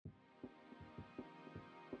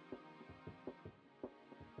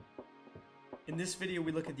In this video,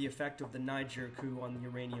 we look at the effect of the Niger coup on the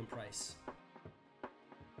uranium price.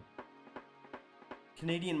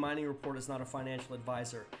 Canadian Mining Report is not a financial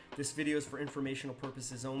advisor. This video is for informational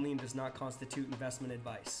purposes only and does not constitute investment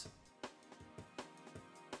advice.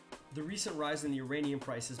 The recent rise in the uranium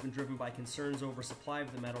price has been driven by concerns over supply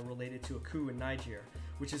of the metal related to a coup in Niger,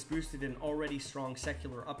 which has boosted an already strong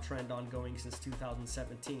secular uptrend ongoing since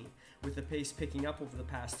 2017, with the pace picking up over the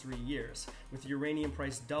past 3 years, with the uranium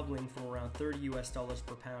price doubling from around $30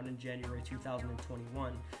 per pound in January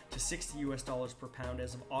 2021 to $60 per pound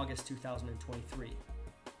as of August 2023.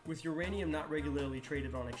 With uranium not regularly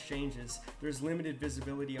traded on exchanges, there is limited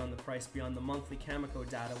visibility on the price beyond the monthly Cameco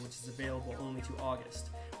data, which is available only to August.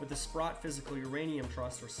 But the Sprott Physical Uranium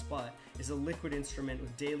Trust, or SPUT, is a liquid instrument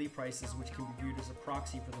with daily prices which can be viewed as a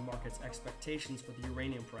proxy for the market's expectations for the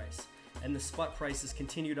uranium price. And the SPUT price has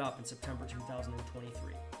continued up in September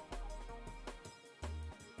 2023.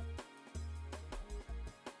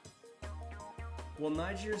 While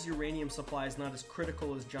Niger's uranium supply is not as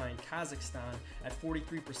critical as giant Kazakhstan at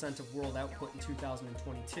 43% of world output in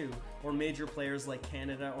 2022, or major players like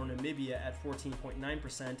Canada or Namibia at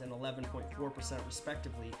 14.9% and 11.4%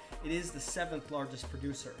 respectively, it is the 7th largest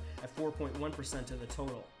producer at 4.1% of the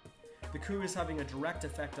total. The coup is having a direct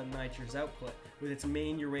effect on Niger's output, with its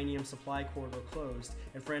main uranium supply corridor closed,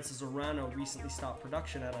 and France's Uranium recently stopped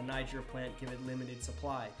production at a Niger plant given limited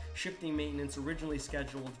supply, shifting maintenance originally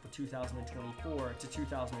scheduled for 2024 to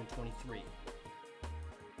 2023.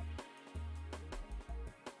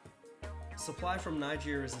 Supply from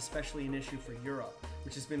Niger is especially an issue for Europe,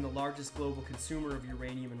 which has been the largest global consumer of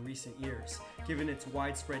uranium in recent years, given its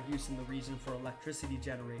widespread use in the region for electricity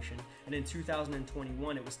generation, and in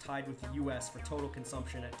 2021 it was tied with the US for total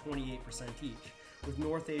consumption at 28% each, with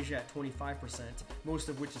North Asia at 25%, most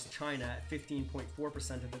of which is China at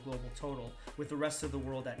 15.4% of the global total, with the rest of the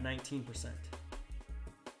world at 19%.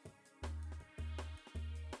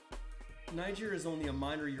 Niger is only a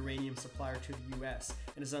minor uranium supplier to the US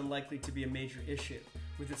and is unlikely to be a major issue,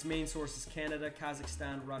 with its main sources Canada,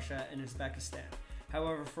 Kazakhstan, Russia, and Uzbekistan.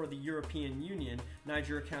 However, for the European Union,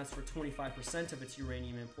 Niger accounts for 25% of its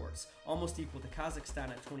uranium imports, almost equal to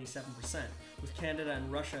Kazakhstan at 27%, with Canada and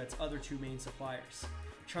Russia its other two main suppliers.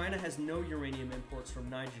 China has no uranium imports from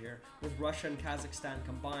Niger, with Russia and Kazakhstan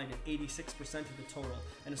combined at 86% of the total,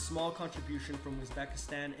 and a small contribution from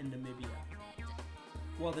Uzbekistan and Namibia.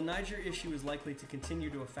 While the Niger issue is likely to continue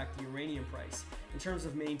to affect the uranium price, in terms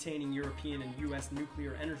of maintaining European and US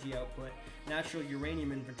nuclear energy output, natural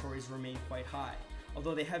uranium inventories remain quite high,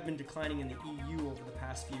 although they have been declining in the EU over the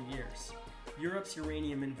past few years. Europe's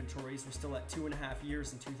uranium inventories were still at 2.5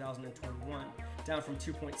 years in 2021, down from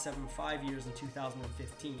 2.75 years in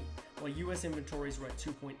 2015, while US inventories were at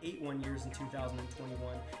 2.81 years in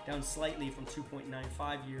 2021, down slightly from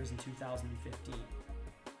 2.95 years in 2015.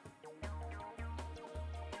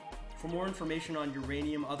 For more information on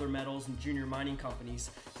uranium, other metals, and junior mining companies,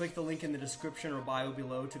 click the link in the description or bio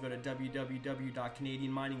below to go to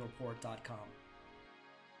www.canadianminingreport.com.